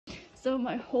So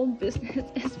my whole business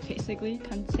is basically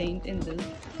contained in this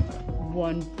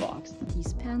one box.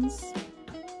 These pens.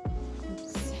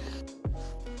 Oops.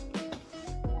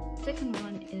 Second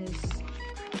one is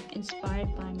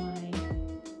inspired by my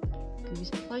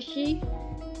goose plushie,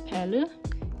 Pelle.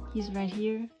 He's right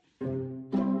here.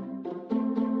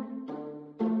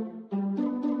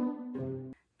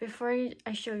 Before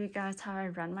I show you guys how I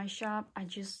run my shop, I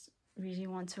just really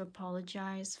want to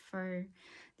apologize for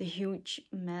the huge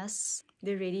mess.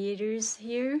 The radiators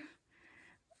here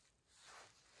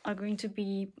are going to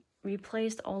be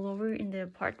replaced all over in the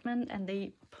apartment, and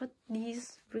they put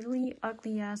these really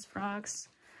ugly ass rocks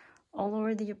all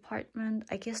over the apartment,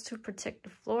 I guess to protect the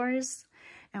floors,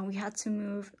 and we had to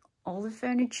move all the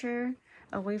furniture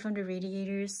away from the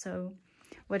radiators so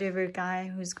whatever guy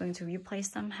who's going to replace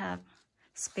them have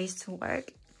space to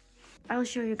work. I'll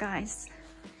show you guys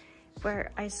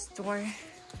where I store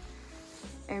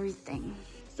everything.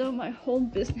 So my whole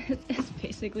business is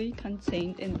basically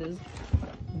contained in this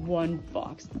one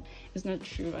box. It's not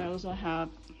true. I also have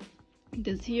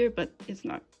this here, but it's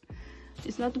not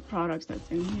the products that's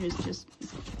in here. It's just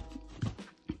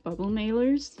bubble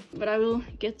mailers, but I will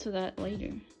get to that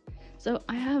later. So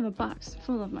I have a box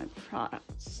full of my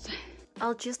products.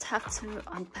 I'll just have to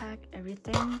unpack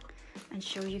everything and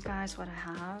show you guys what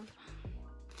I have.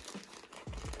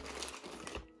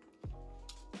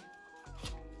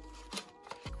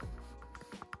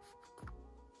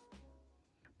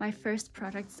 My first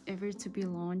products ever to be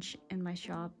launched in my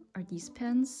shop are these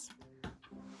pens.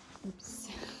 Oops.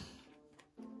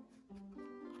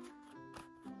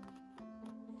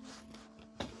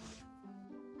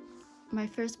 My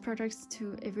first products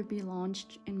to ever be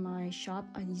launched in my shop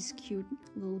are these cute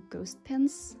little ghost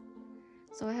pens.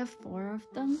 So I have 4 of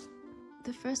them.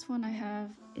 The first one I have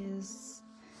is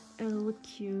a little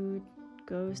cute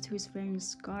ghost who's wearing a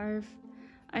scarf.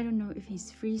 I don't know if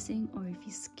he's freezing or if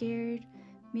he's scared.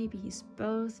 Maybe he's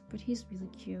both, but he's really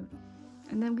cute.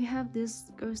 And then we have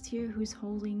this ghost here who's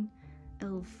holding a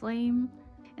little flame.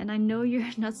 And I know you're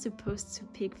not supposed to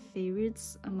pick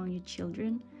favorites among your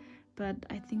children, but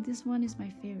I think this one is my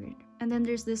favorite. And then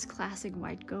there's this classic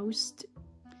white ghost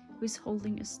who's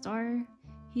holding a star.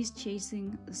 He's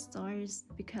chasing the stars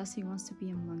because he wants to be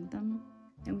among them.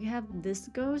 And we have this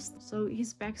ghost. So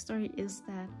his backstory is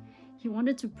that he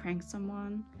wanted to prank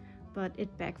someone, but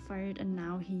it backfired and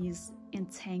now he's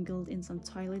entangled in some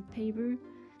toilet paper.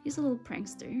 He's a little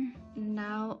prankster.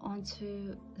 Now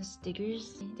onto the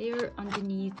stickers. They are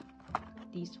underneath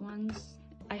these ones.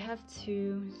 I have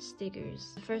 2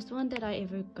 stickers. The first one that I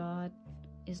ever got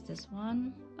is this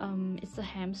one. It's a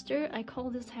hamster. I call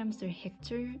this hamster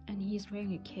Hector, and he's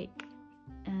wearing a cape.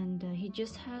 And he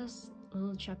just has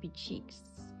little chubby cheeks.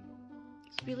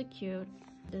 It's really cute.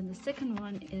 Then the second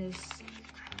one is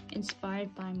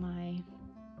inspired by my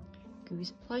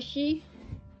goose plushie,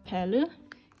 Pelle.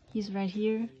 He's right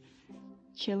here,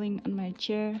 chilling on my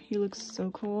chair. He looks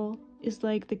so cool. It's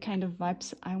like the kind of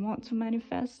vibes I want to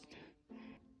manifest.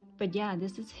 But yeah,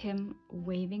 this is him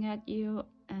waving at you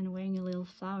and wearing a little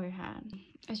flower hat.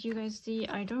 As you guys see,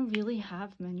 I don't really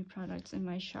have many products in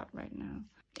my shop right now.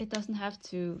 It doesn't have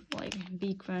to like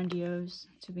be grandiose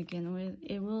to begin with.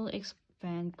 It will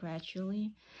expand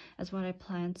gradually, as what I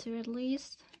plan to at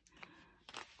least.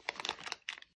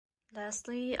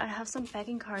 Lastly, I have some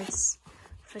packing cards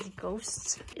for the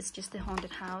ghosts. It's just a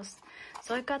haunted house.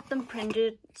 So I got them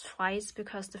printed twice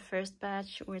because the first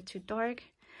batch were too dark.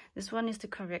 This one is the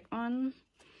correct one,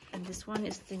 and this one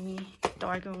is the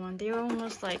darker one. They were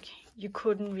almost like you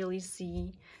couldn't really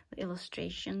see the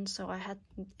illustration, so I had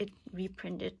it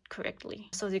reprinted correctly.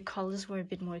 So the colors were a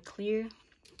bit more clear.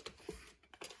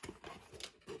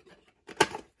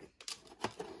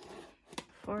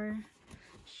 For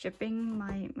shipping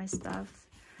my stuff.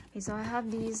 Okay, so I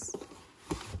have these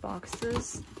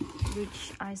boxes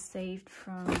which I saved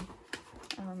from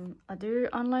other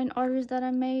online orders that I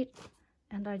made,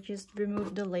 and I just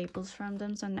removed the labels from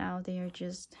them, so now they are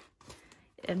just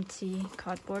empty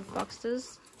cardboard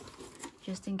boxes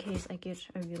just in case I get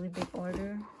a really big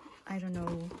order. I don't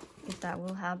know if that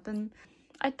will happen.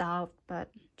 I doubt, but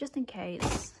just in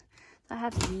case. I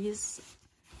have these.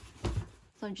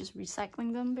 So I'm just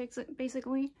recycling them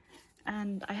basically.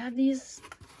 And I have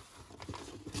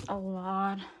a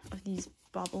lot of these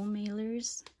bubble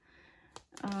mailers.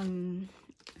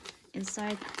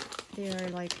 Inside they are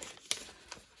like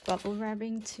bubble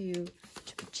wrapping to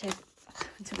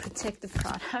protect the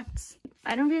products.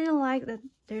 I don't really like that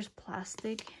there's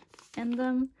plastic in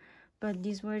them, but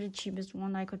these were the cheapest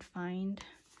one I could find.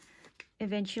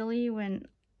 Eventually, when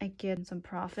I get some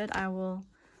profit, I will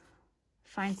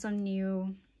find some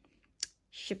new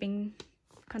shipping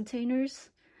containers,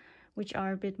 which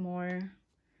are a bit more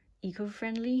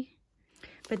eco-friendly,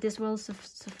 but this will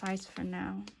suffice for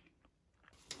now.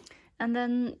 And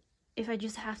then if I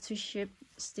just have to ship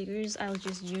stickers, I'll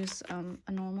just use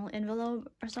a normal envelope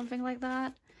or something like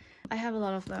that. I have a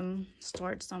lot of them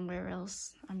stored somewhere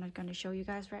else. I'm not gonna show you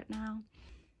guys right now.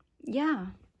 Yeah,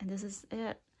 and this is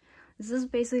it. This is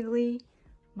basically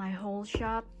my whole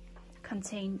shop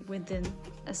contained within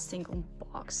a single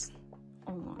box,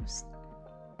 almost.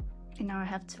 And now I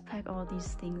have to pack all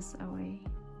these things away.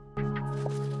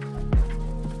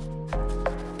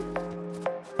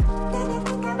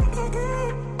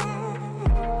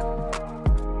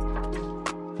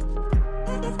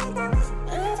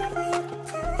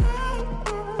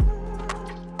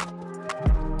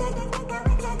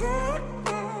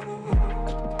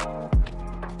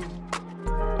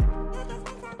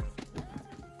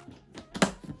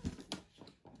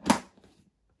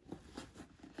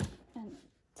 And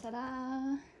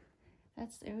ta-da!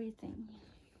 That's everything.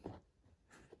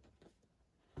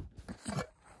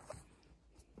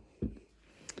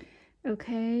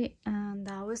 Okay, and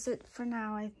that was it for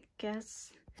now, I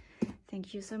guess.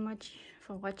 Thank you so much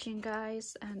for watching,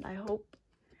 guys, and I hope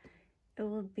it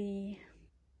will be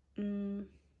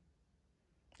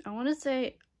I want to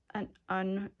say an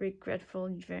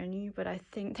unregretful journey, but I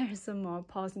think there's a more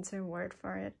positive word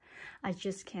for it. I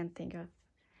just can't think of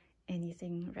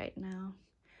anything right now.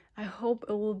 I hope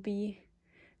it will be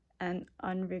an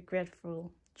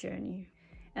unregretful journey,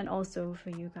 and also for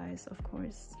you guys, of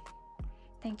course.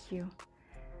 Thank you.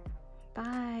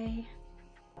 Bye.